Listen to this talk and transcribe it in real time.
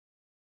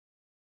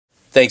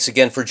Thanks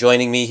again for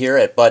joining me here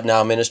at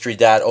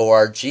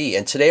budnowministry.org.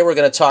 And today we're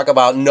going to talk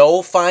about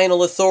No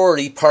Final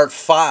Authority, Part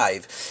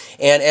 5.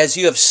 And as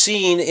you have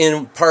seen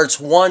in Parts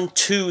 1,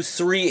 2,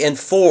 3, and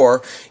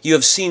 4, you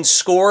have seen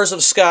scores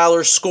of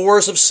scholars,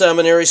 scores of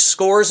seminaries,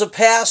 scores of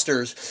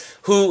pastors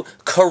who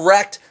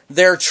correct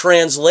their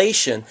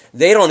translation.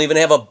 They don't even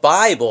have a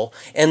Bible,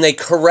 and they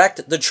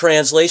correct the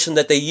translation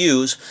that they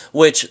use,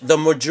 which the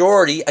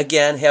majority,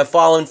 again, have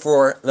fallen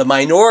for the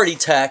minority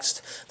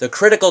text, the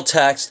critical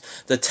text,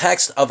 the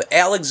text of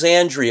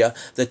Alexandria,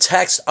 the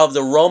text of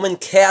the Roman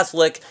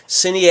Catholic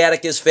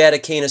Sinaiticus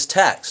Vaticanus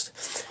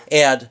text.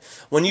 And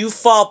when you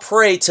fall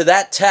prey to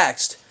that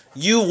text,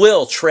 you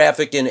will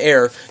traffic in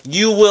error,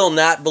 you will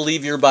not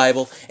believe your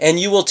Bible, and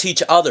you will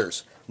teach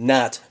others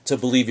not to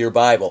believe your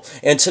Bible.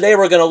 And today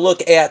we're going to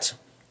look at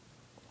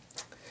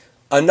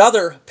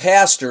another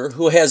pastor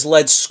who has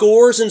led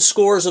scores and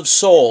scores of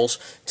souls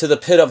to the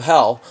pit of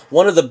hell,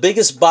 one of the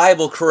biggest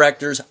Bible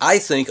correctors, I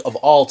think, of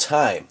all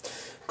time.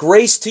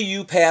 Grace to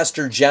you,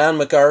 Pastor John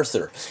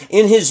MacArthur.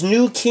 In his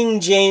New King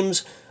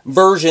James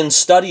Version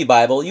study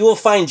Bible, you will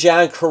find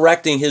John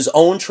correcting his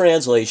own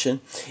translation.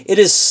 It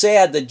is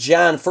sad that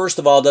John, first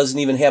of all, doesn't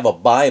even have a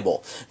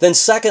Bible. Then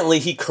secondly,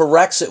 he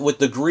corrects it with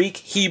the Greek,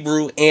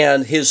 Hebrew,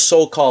 and his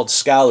so-called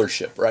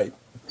scholarship, right?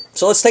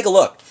 So let's take a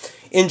look.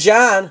 In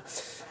John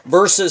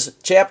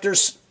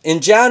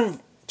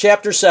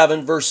chapter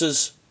 7,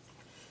 verses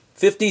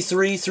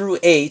 53 through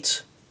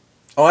 8,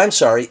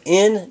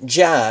 in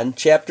John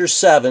chapter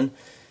 7,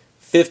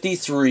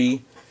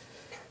 53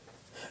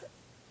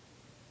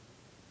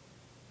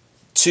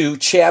 to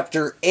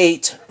chapter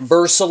 8,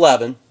 verse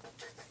 11.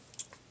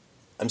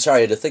 I'm sorry,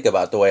 I had to think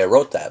about the way I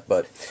wrote that,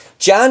 but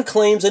John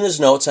claims in his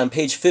notes on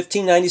page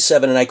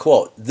 1597, and I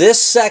quote, "This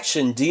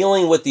section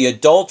dealing with the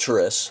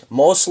adulteress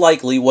most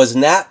likely was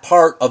not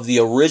part of the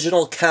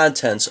original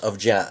contents of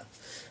John."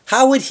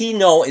 How would he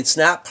know it's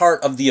not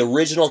part of the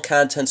original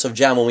contents of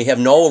John when we have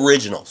no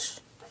originals?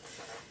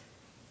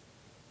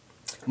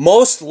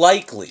 Most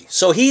likely.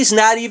 So he's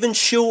not even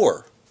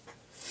sure.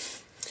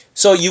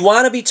 So you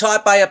want to be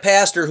taught by a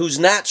pastor who's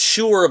not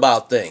sure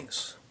about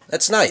things.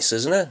 That's nice,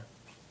 isn't it?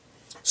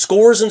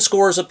 Scores and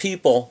scores of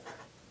people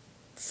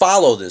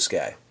follow this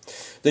guy.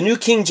 The New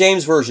King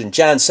James Version,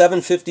 John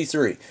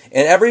 7:53.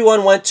 And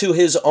everyone went to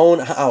his own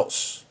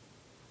house.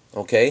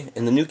 Okay?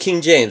 In the New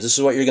King James, this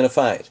is what you're going to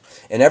find.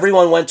 And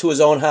everyone went to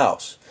his own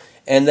house.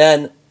 And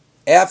then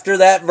after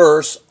that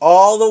verse,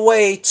 all the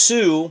way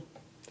to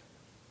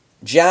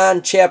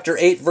John chapter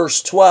 8,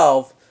 verse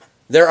 12,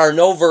 there are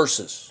no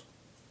verses.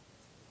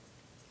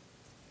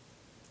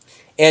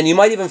 And you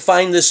might even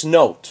find this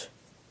note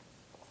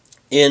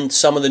in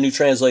some of the new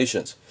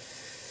translations.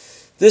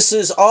 This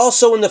is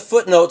also in the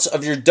footnotes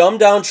of your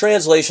dumbed-down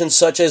translations,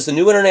 such as the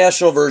New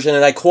International Version,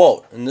 and I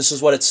quote, and this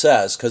is what it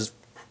says, because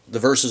the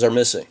verses are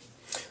missing.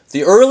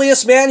 "The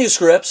earliest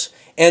manuscripts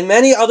and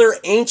many other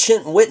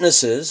ancient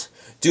witnesses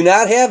do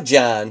not have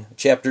John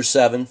chapter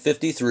 7,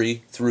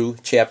 53 through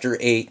chapter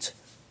 8,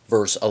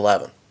 verse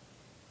 11.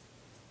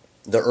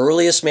 The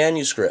earliest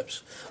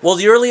manuscripts. Well,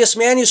 the earliest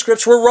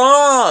manuscripts were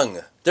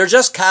wrong. They're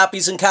just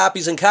copies and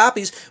copies and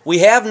copies. We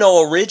have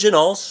no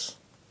originals.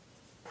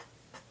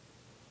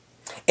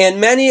 And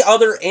many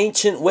other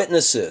ancient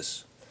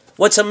witnesses.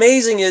 What's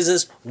amazing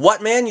is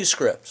what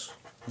manuscripts?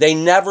 They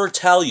never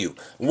tell you.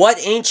 What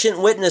ancient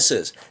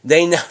witnesses?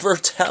 They never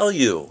tell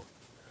you.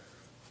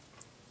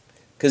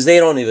 Because they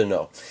don't even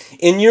know.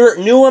 In your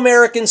New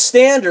American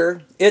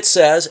Standard, it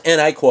says,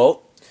 and I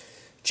quote,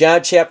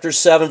 John chapter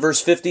 7, verse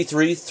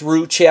 53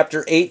 through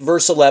chapter 8,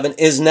 verse 11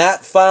 is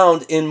not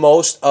found in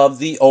most of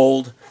the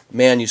old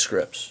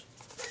manuscripts.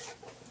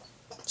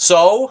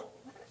 So,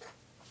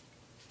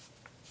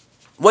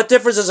 what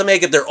difference does it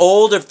make if they're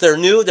old, if they're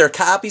new? They're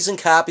copies and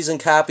copies and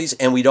copies,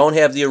 and we don't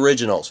have the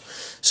originals.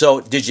 So,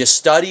 did you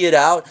study it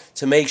out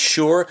to make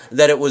sure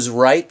that it was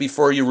right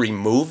before you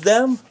removed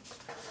them?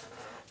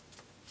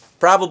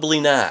 Probably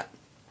not.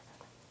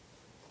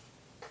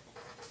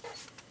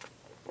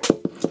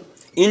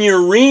 In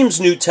your Reams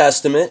New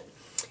Testament,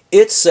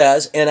 it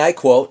says, and I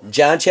quote,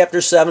 John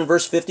chapter 7,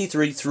 verse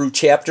 53 through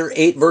chapter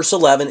 8, verse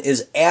 11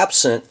 is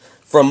absent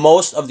from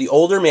most of the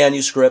older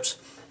manuscripts,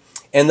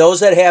 and those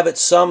that have it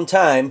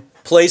sometime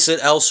place it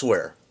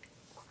elsewhere.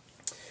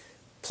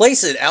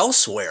 Place it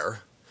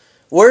elsewhere?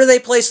 Where do they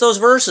place those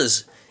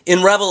verses?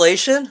 In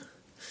Revelation?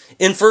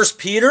 In 1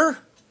 Peter?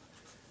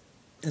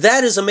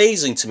 That is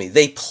amazing to me.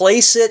 They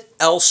place it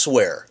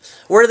elsewhere.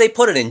 Where do they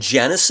put it? In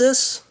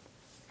Genesis?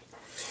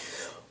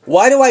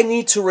 Why do I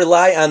need to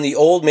rely on the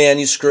old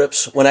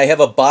manuscripts when I have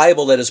a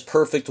Bible that is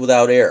perfect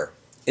without error?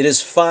 It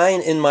is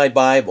fine in my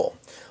Bible.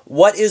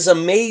 What is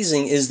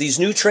amazing is these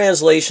new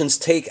translations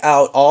take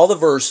out all the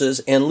verses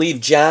and leave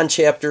John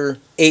chapter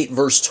 8,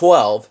 verse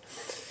 12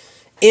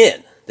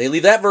 in. They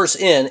leave that verse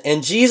in,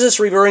 and Jesus,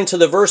 referring to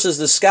the verses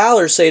the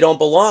scholars say don't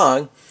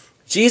belong,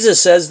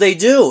 Jesus says they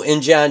do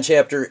in John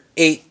chapter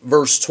 8,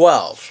 verse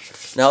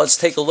 12. Now let's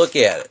take a look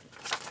at it.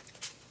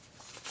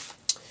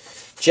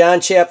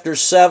 John chapter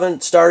 7,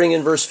 starting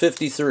in verse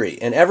 53.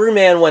 And every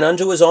man went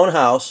unto his own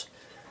house,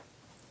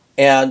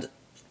 And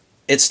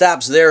it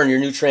stops there in your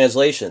new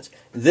translations.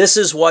 This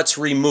is what's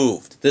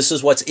removed. This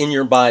is what's in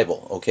your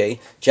Bible, okay?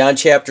 John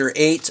chapter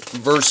 8,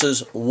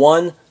 verses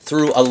 1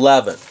 through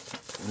 11.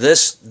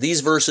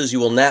 These verses you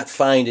will not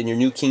find in your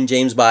New King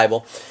James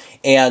Bible.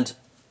 And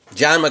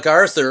John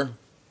MacArthur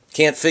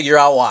can't figure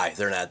out why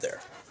they're not there,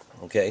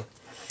 okay?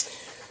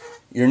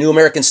 Your New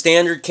American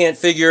Standard can't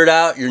figure it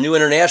out. Your New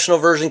International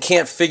Version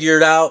can't figure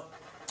it out.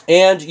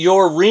 And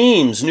your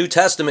Reams New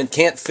Testament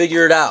can't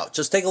figure it out.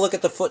 Just take a look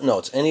at the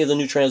footnotes, any of the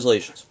new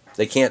translations.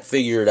 They can't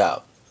figure it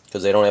out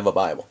because they don't have a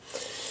Bible.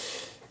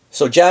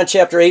 So John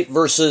chapter 8,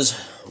 verses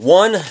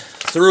 1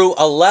 through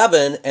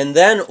 11, and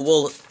then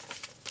we'll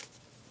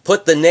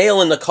put the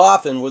nail in the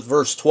coffin with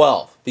verse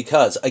 12.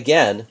 Because,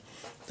 again,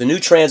 the new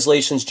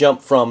translations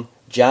jump from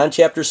John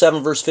chapter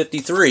 7, verse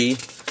 53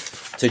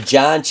 to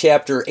John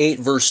chapter 8,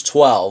 verse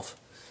 12.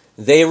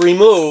 They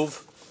remove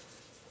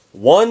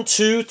 1,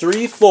 2,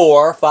 3,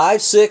 4,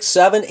 5, 6,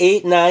 7,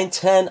 8, 9,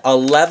 10,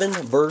 11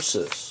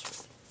 verses.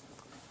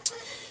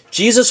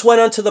 Jesus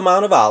went unto the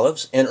Mount of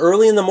Olives, and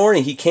early in the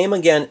morning he came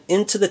again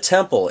into the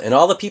temple, and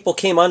all the people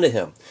came unto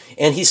him.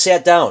 And he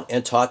sat down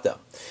and taught them.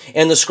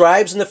 And the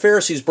scribes and the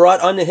Pharisees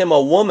brought unto him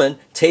a woman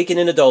taken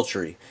in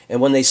adultery. And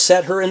when they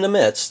set her in the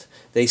midst,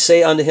 they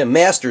say unto him,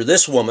 Master,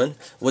 this woman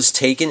was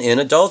taken in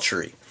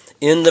adultery,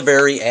 in the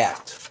very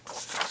act.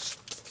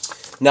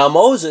 Now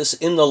Moses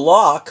in the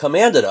law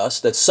commanded us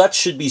that such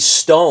should be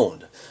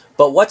stoned.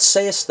 But what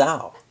sayest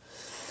thou?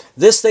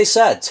 This they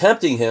said,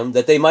 tempting him,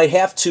 that they might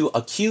have to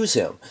accuse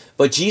him.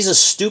 But Jesus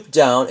stooped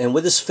down, and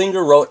with his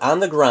finger wrote on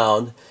the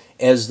ground,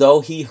 as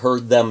though he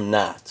heard them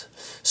not.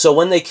 So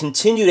when they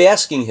continued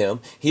asking him,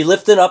 he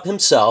lifted up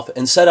himself,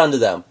 and said unto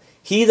them,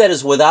 He that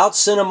is without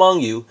sin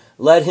among you,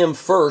 let him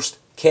first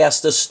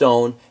cast a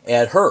stone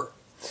at her.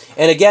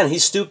 And again he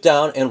stooped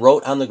down, and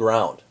wrote on the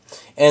ground.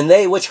 And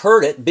they which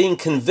heard it, being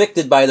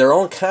convicted by their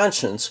own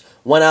conscience,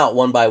 went out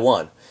one by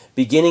one,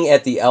 beginning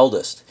at the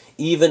eldest,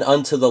 even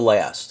unto the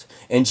last.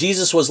 And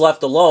Jesus was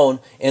left alone,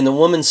 and the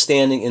woman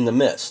standing in the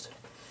midst.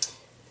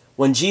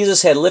 When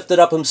Jesus had lifted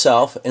up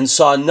himself, and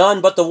saw none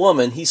but the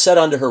woman, he said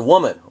unto her,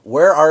 Woman,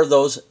 where are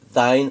those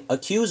thine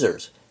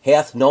accusers?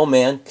 Hath no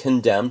man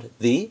condemned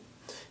thee?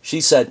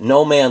 She said,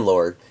 No man,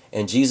 Lord.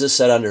 And Jesus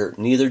said unto her,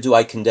 Neither do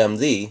I condemn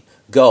thee.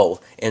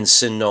 Go, and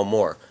sin no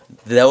more.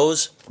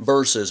 Those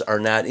verses are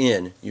not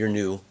in your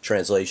new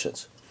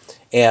translations.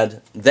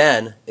 And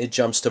then it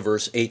jumps to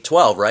verse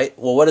 8:12, right?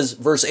 Well, what does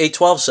verse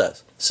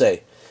 8:12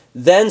 say?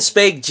 Then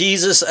spake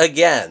Jesus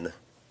again.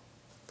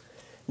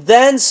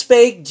 Then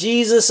spake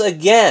Jesus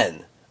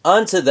again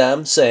unto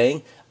them,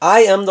 saying,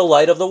 I am the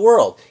light of the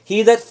world.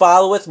 He that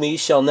followeth me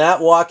shall not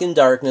walk in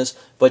darkness,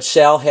 but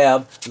shall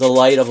have the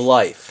light of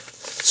life.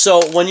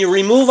 So when you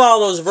remove all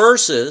those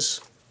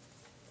verses,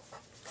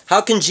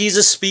 how can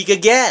Jesus speak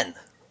again?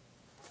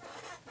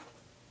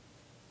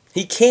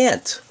 He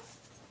can't.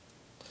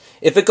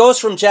 If it goes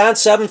from John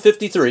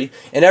 7:53,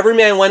 and every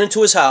man went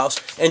into his house,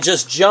 and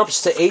just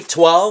jumps to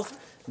 8:12,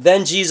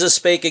 then Jesus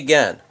spake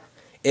again.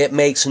 It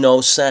makes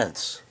no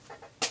sense.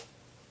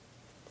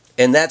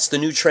 And that's the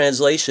new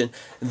translation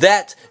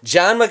that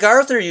John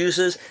MacArthur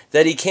uses,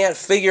 that he can't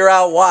figure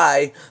out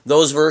why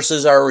those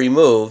verses are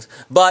removed.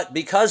 But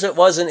because it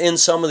wasn't in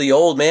some of the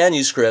old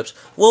manuscripts,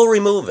 we'll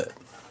remove it.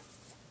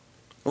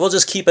 We'll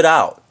just keep it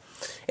out.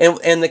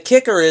 And the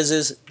kicker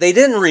is they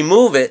didn't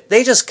remove it,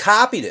 they just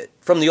copied it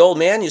from the old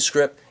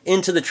manuscript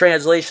into the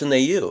translation they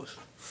use.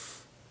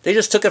 They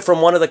just took it from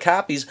one of the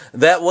copies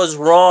that was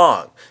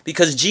wrong,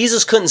 because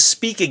Jesus couldn't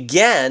speak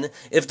again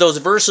if those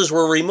verses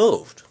were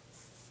removed.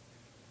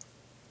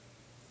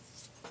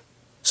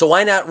 So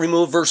why not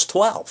remove verse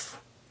 12?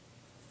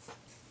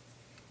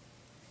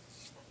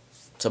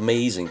 It's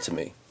amazing to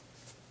me.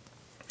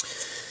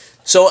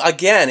 So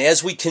again,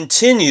 as we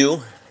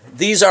continue,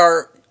 these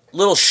are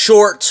little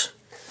short,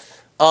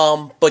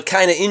 but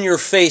kind of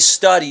in-your-face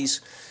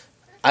studies.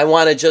 I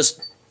want to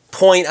just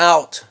point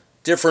out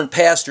different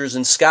pastors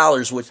and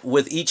scholars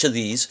with each of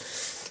these.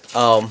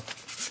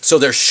 So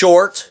they're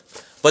short,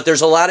 but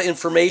there's a lot of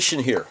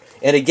information here.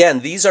 And again,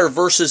 these are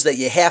verses that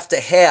you have to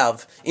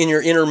have in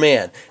your inner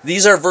man.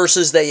 These are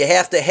verses that you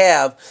have to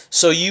have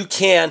so you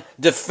can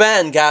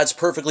defend God's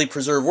perfectly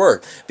preserved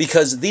word.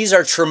 Because these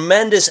are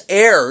tremendous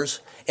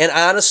errors. And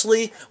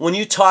honestly, when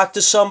you talk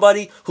to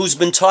somebody who's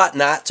been taught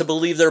not to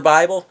believe their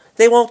Bible,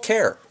 they won't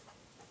care.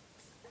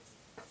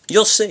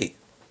 You'll see.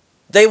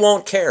 They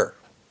won't care.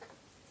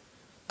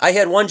 I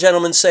had one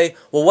gentleman say,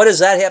 well, what does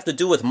that have to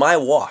do with my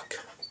walk?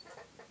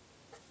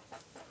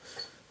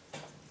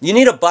 You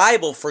need a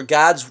Bible for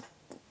God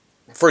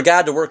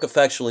to work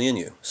effectually in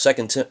you. 2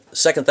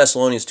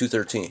 Thessalonians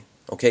 2:13.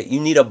 Okay?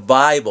 You need a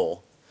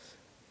Bible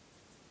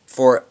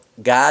for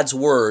God's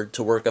word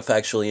to work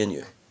effectually in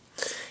you.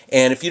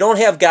 And if you don't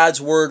have God's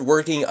word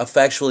working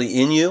effectually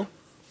in you,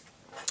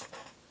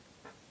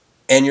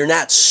 and you're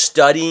not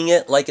studying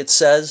it like it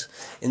says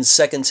in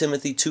 2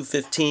 Timothy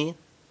 2:15,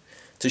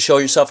 to show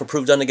yourself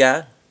approved unto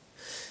God,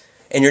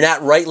 and you're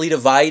not rightly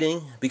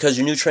dividing, because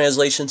your new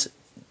translations,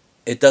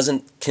 it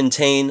doesn't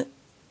contain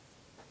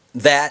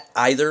that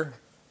either,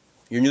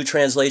 your new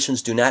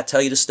translations do not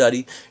tell you to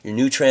study, your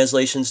new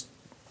translations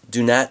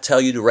do not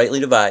tell you to rightly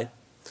divide,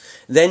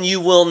 then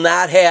you will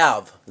not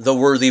have the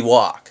worthy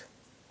walk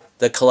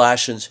that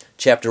Colossians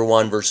chapter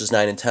 1 verses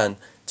 9 and 10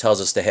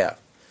 tells us to have.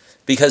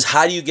 Because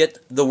how do you get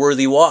the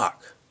worthy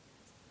walk?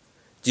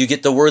 Do you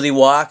get the worthy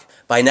walk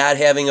by not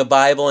having a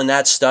Bible and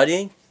not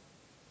studying?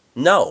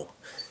 No.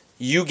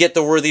 You get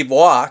the worthy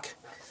walk,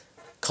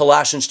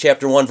 Colossians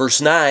chapter 1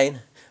 verse 9,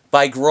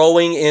 by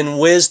growing in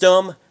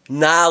wisdom,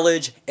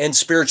 knowledge, and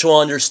spiritual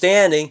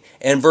understanding.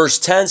 And verse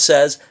 10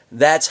 says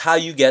that's how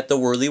you get the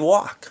worthy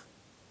walk.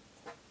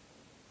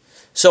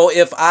 So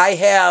if I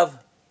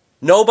have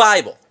no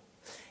Bible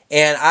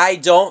and I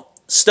don't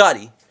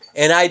study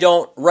and I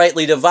don't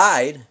rightly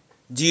divide,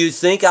 do you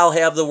think I'll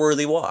have the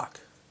worthy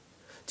walk?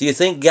 Do you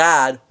think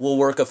God will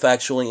work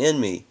effectually in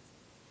me?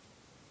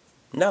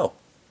 No,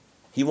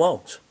 He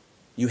won't.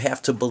 You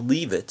have to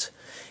believe it.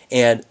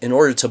 And in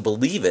order to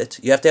believe it,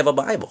 you have to have a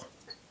Bible.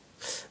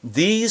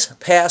 These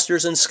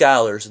pastors and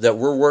scholars that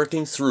we're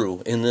working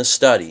through in this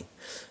study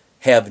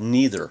have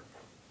neither.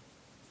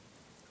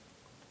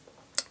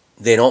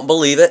 They don't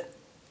believe it,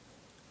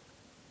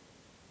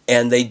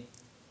 and they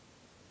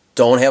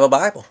don't have a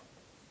Bible.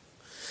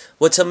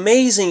 What's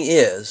amazing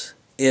is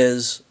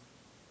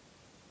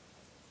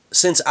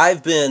since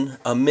I've been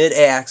a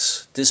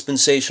mid-Acts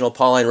dispensational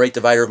Pauline right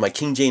divider of my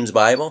King James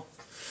Bible,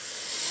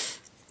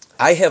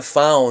 I have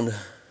found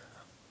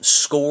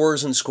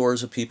scores and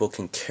scores of people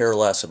can care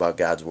less about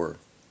God's Word.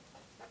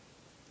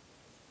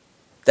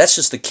 That's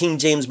just the King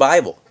James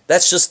Bible.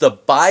 That's just the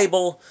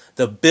Bible,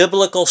 the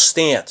biblical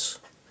stance.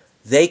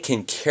 They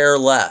can care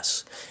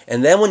less.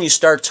 And then when you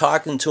start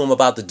talking to them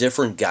about the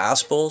different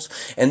Gospels,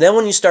 and then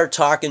when you start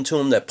talking to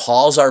them that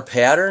Paul's our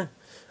pattern,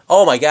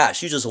 oh my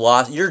gosh, you just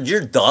lost.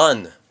 You're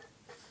done.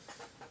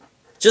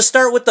 Just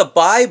start with the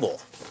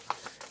Bible.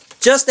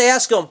 Just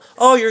ask them,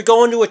 oh, you're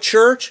going to a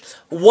church?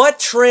 What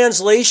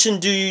translation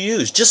do you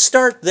use? Just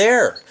start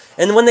there.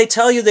 And when they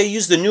tell you they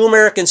use the New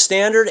American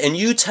Standard and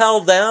you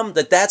tell them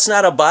that that's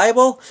not a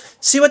Bible,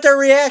 see what their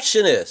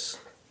reaction is.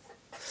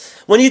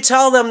 When you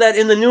tell them that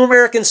in the New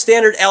American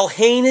Standard,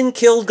 Elhanan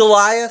killed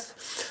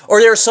Goliath, or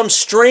there's some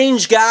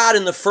strange god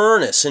in the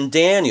furnace in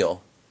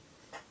Daniel,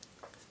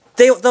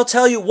 they'll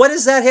tell you, what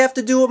does that have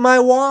to do with my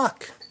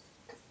walk?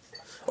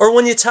 Or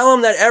when you tell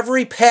them that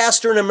every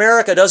pastor in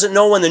America doesn't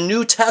know when the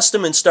New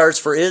Testament starts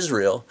for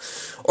Israel,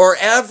 or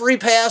every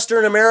pastor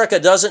in America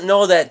doesn't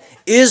know that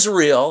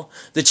Israel,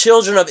 the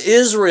children of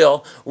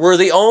Israel, were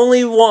the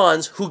only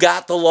ones who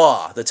got the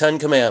law, the Ten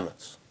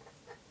Commandments.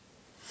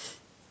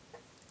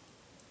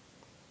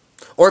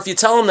 Or if you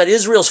tell them that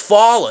Israel's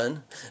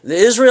fallen, the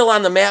Israel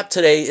on the map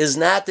today is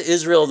not the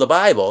Israel of the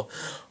Bible.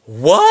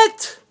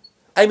 What?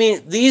 I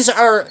mean, these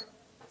are,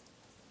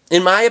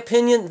 in my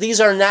opinion,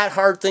 these are not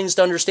hard things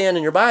to understand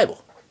in your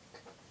Bible.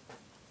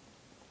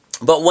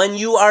 But when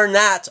you are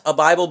not a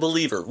Bible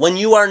believer, when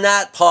you are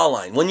not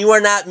Pauline, when you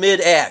are not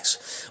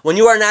mid-Acts, when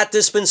you are not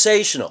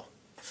dispensational,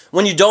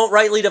 when you don't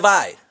rightly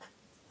divide,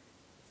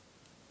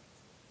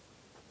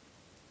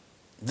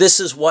 this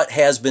is what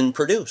has been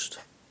produced.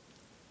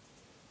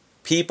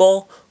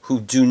 People who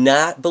do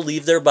not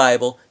believe their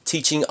Bible,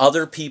 teaching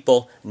other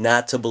people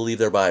not to believe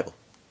their Bible.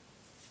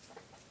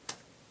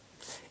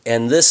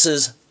 And this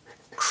is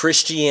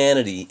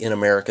Christianity in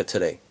America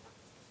today.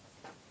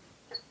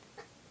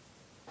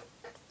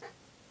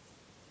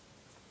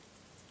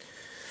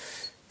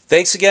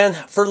 Thanks again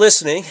for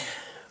listening.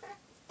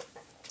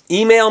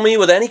 Email me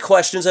with any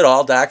questions at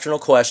all, doctrinal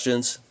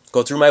questions.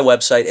 Go through my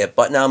website at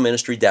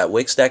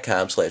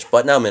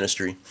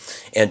butnowministry.wix.com/butnowministry.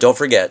 And don't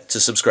forget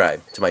to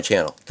subscribe to my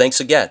channel. Thanks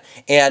again.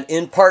 And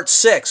in part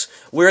 6,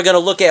 we're going to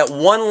look at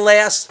one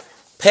last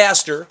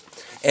pastor,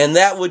 and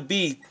that would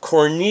be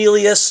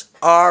Cornelius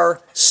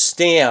R.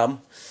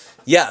 Stam.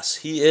 Yes,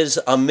 he is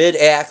a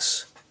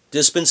mid-Acts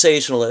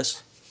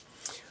dispensationalist.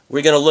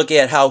 We're going to look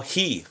at how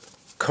he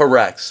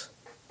corrects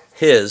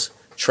his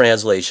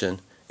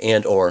translation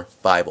and or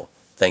Bible.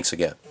 Thanks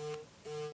again.